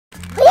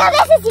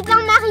Regardez, c'est Super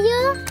Mario.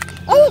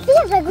 Et les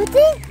filles, on va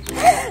goûter.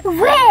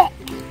 Ouais.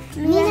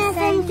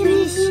 Minasan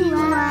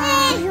konnichiwa.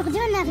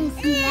 Aujourd'hui, on a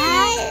réussi la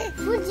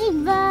Foodji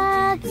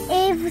box.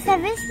 Et vous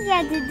savez ce qu'il y a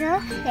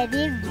dedans? Il y a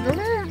des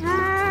bonbons.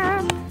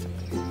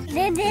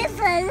 Des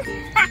dessins.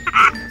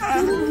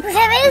 Vous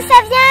savez d'où ça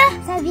vient?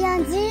 Ça vient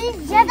du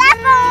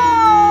Japon.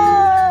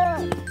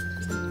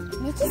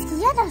 Mais qu'est-ce qu'il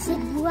y a dans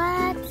cette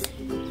boîte?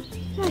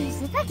 Moi, je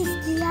sais pas qu'est-ce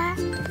qu'il y a.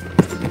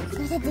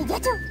 Peut-être des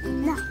gâteaux?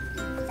 Non.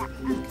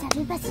 Ça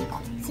fait pas,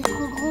 c'est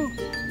trop gros.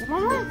 Des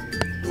bonbons?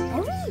 Ah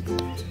oui,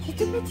 c'est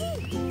tout petit.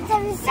 T'as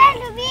vu ça,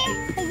 Louis?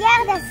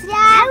 Regarde, Assya.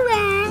 Ah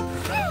ouais.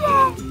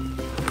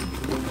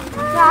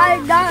 Ah,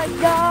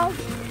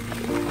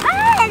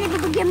 il y a des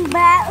bobos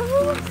gamba.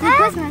 C'est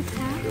quoi ce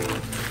machin?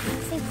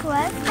 C'est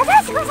quoi?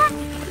 Attends, c'est quoi ça?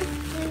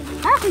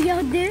 Ah,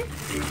 regardez.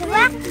 Tu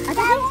vois?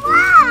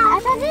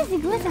 Attendez,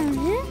 c'est quoi ça, un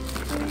jeu?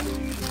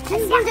 C'est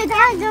une boule de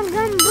glace dans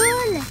un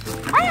boule.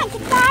 Oh, il y a un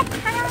Kit Kat.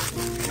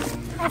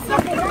 Assya,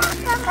 fais voir.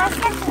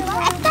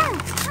 Attends.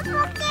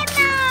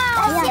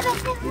 Assya,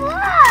 fais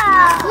voir.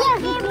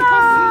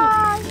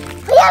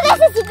 Regardez,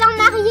 c'est Super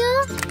Mario.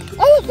 Et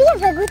les filles, on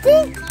va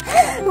goûter.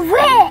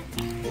 Ouais.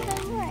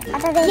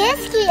 Attendez.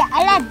 Qu'est-ce qu'il y a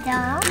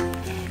là-dedans?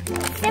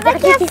 C'est pas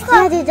qu'est-ce qu'il y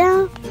a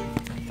dedans?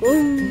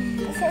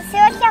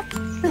 C'est autre.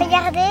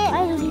 Regardez.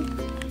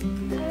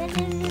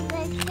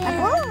 Ah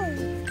bon?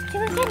 Tu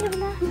veux lequel,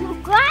 Luna?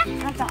 Quoi?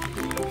 Attends.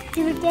 Tu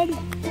veux lequel?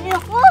 Le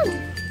rouge.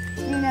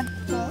 Il n'y en a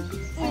pas.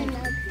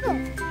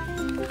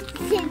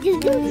 C'est du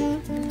doux.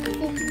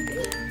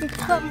 C'est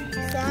trop bon.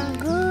 C'est un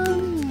goût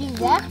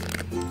bizarre.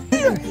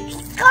 C'est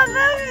trop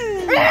bon.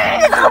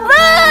 C'est trop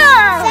bon.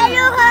 C'est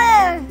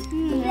l'horreur.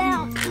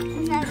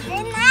 On a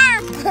fait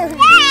mal.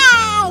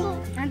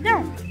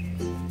 Attends.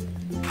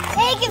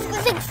 Hé, qu'est-ce que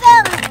c'est que ça?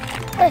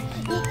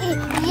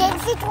 Il y a une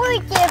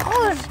citrouille qui est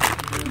rouge.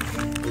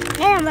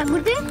 Allez, on va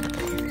goûter.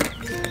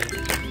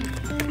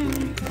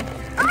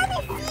 Oh,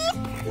 des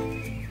cipes.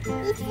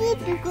 Des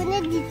cipes, tu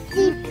connais des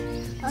cipes.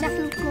 En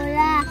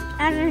chocolat.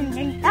 Ah,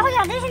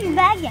 regardez, j'ai une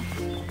bague.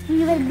 Une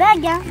nouvelle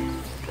bague, hein.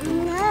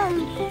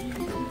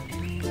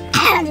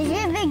 Allez, je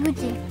vais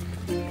goûter.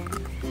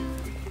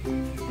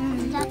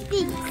 Ça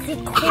pique. C'est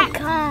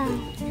croquant.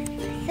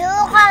 C'est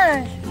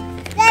orange.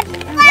 C'est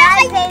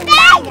pas une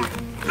bague.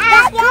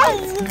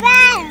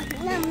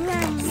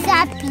 Ça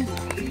pique.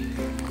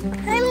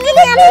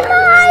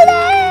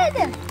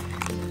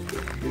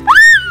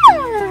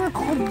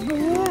 Trop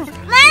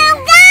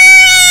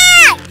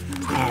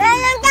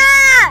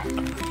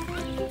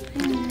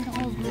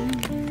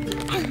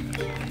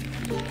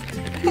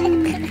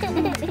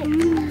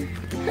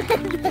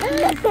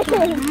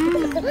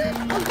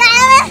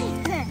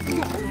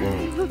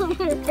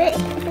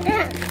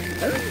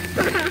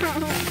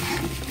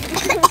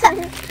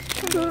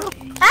bon.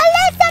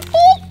 Allez, ça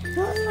pique.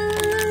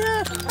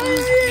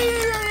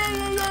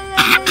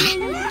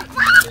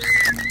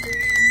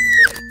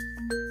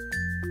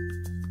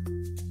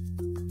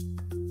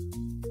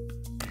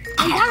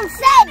 Le grand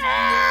sel.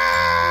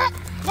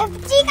 Le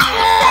petit grand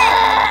sel.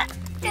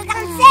 Le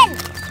grand sel.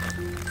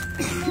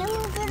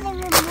 Vous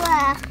devez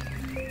boire.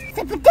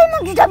 Ça peut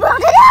tellement que je dois boire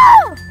de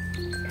l'eau.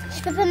 Je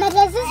peux pas mettre la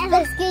sauce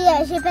parce que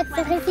j'ai pas de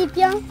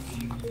récipient.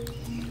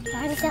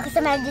 Ça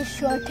ressemble à des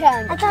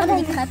chocolats. Attends, on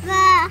n'y croit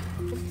pas.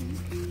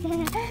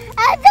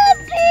 Attends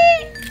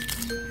plus.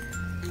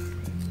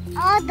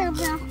 Oh, t'en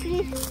pleures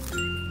plus.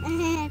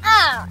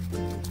 Ah,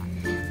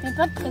 c'est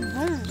pas très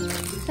bon.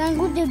 C'est un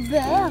goût de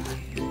beurre.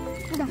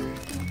 Non.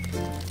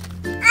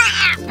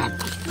 Ah,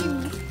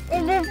 je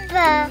veux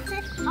pas.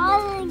 Oh,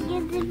 il y a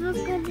des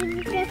popcorn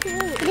Pikachu.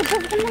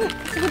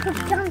 C'est des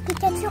popcorn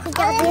Pikachu,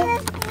 regardez. Je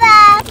veux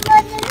pas, je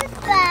veux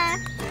pas.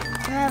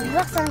 On va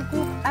voir ça un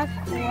coup à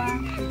quoi.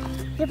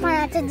 Je prends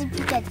la tête du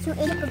Pikachu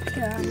et le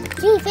popcorn.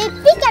 Il fait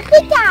Pika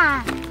Pika.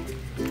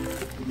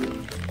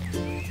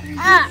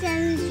 Ah,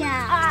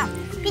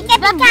 Pika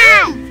Pika.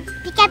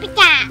 Pika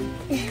Pika.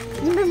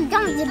 Il me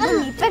danse des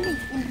bonbons, mais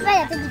pas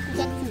la tête du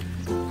Pikachu.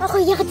 Oh,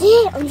 regardez,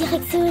 on dirait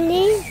que c'est au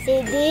lait.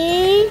 C'est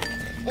des...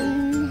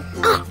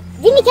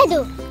 des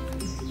Mikado.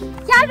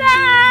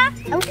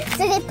 Ah oui,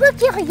 c'est des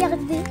poki,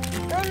 regardez.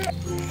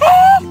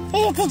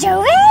 Il était déjà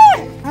ouvert.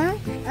 Hein?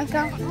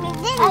 Encore.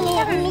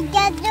 Allez,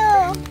 Mikado.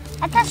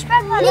 Attends, je peux en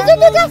prendre. Les œufs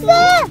de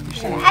café.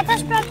 Attends,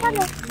 je peux en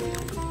prendre.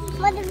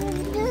 Moi, de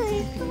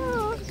il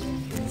faut.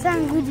 C'est un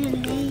goût de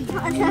lait.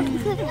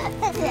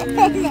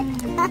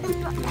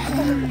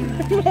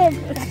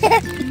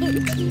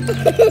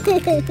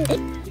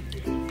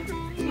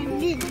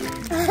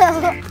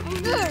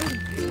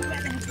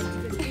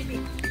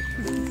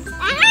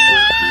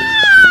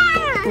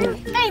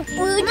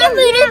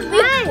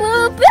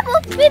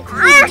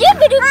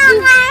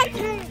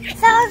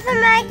 Ça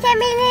ressemble à un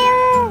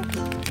caméléon.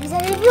 Vous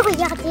avez vu,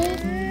 regardez.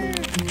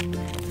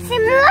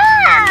 C'est moi.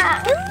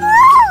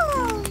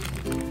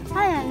 Oh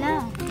là là.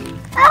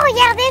 Oh,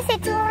 regardez,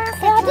 c'est tout rond.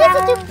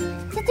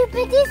 C'est tout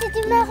petit, c'est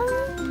tout marron.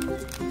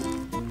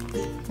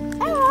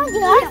 Ah, on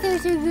dirait que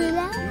c'est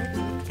chocolat.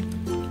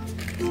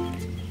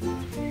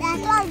 C'est un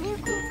goût du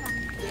coca.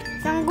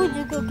 C'est un goût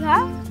de coca.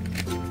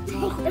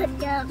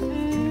 Regarde.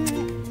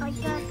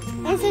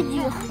 Et c'est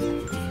dur.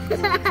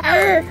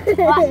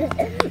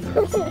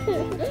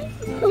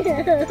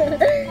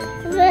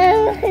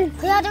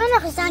 Regardez, on a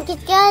reçu un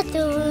Kit Kat au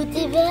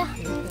thé vert.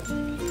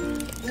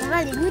 On va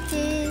les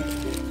goûter.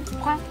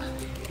 Prends.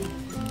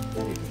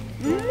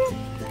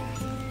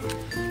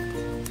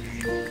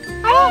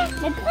 Allez,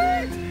 mais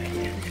prends.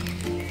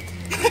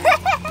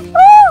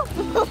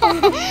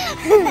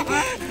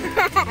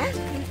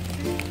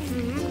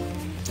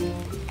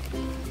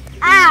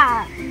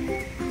 Ah,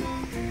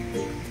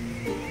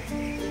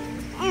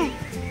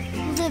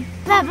 c'est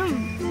pas bon.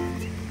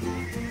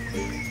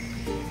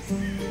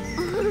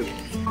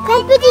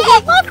 Quel petit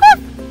gâteau.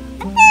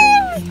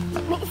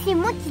 Mais c'est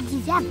moi qui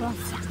disais avant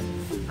ça.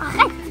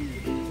 Arrête.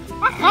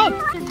 Arrête.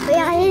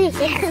 Regardez,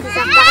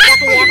 ça part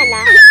derrière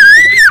là.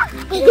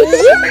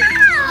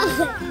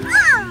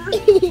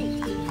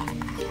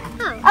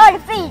 Oh, le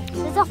fille,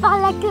 ça sort par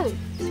la queue.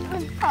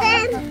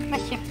 Ma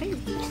chérie.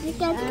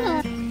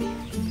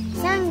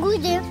 C'est un goût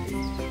de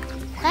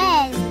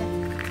fraise.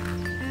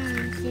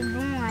 C'est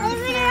bon.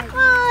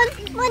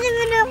 Moi, je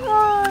veux le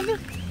rose.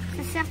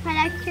 Ça sort par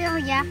la queue,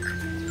 regarde.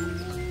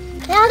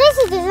 Regardez,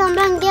 c'est des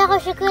hamburgers au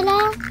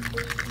chocolat.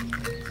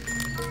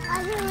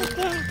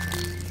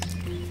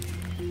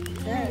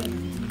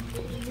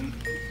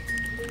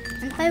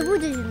 Après vous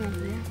de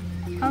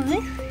En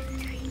vrai?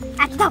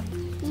 Attends.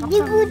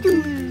 Des goûts.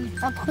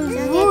 Entre Un vous.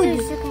 goût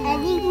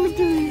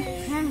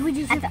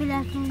de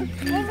chocolat.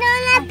 Mais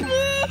on n'a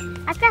plus.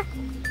 Attends.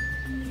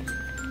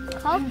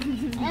 Hop.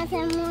 Ah,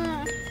 c'est moi.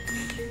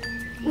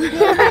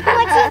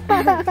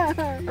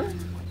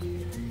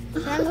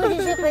 C'est un goût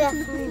de chocolat.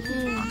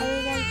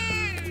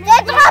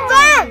 C'est trop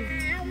bon.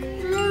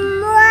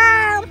 Moi.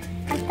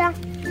 Attends.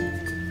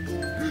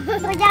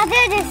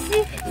 Regardez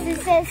au-dessus.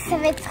 Ça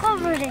va être trop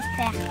beau,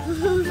 j'espère.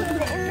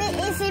 Mais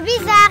c'est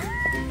bizarre.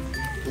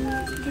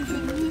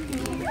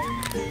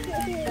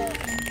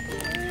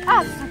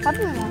 Ah, c'est pas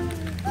bon là.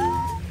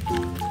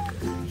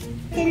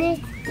 Tenez.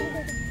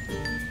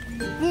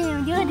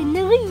 On dirait des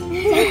nouilles.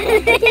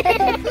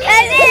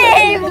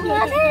 Allez, vous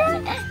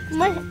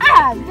Moi,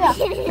 ah, bien.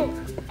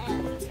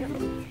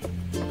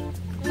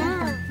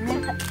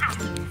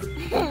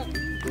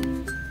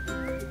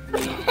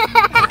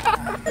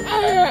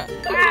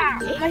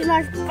 Moi je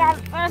mange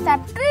pas, ça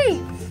pue.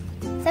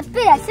 Ça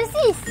pue la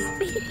saucisse.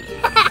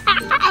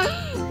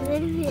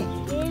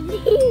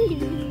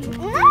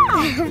 Non.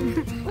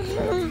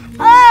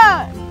 Oh.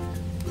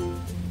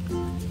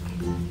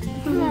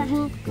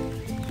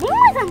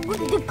 Ça me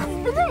goûte de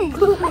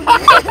couscous.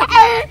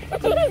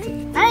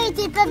 Ah, il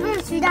était pas bon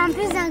celui-là, en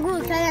plus un goût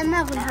au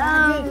calamar.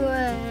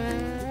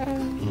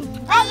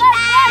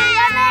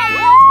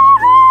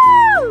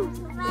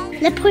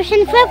 La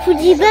prochaine fois,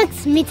 Foodji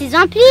Box,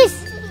 mettez-en plus.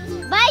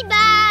 Bye bye.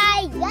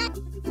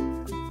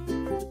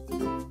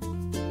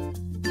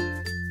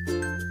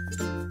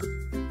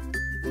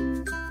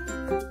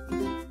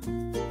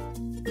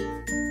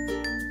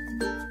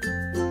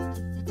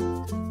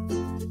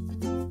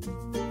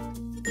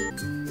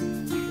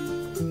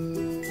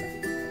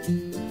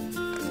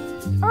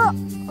 Oh,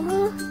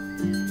 oh,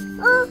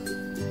 oh.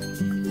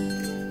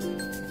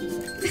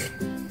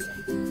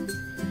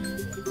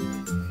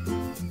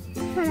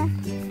 Voilà.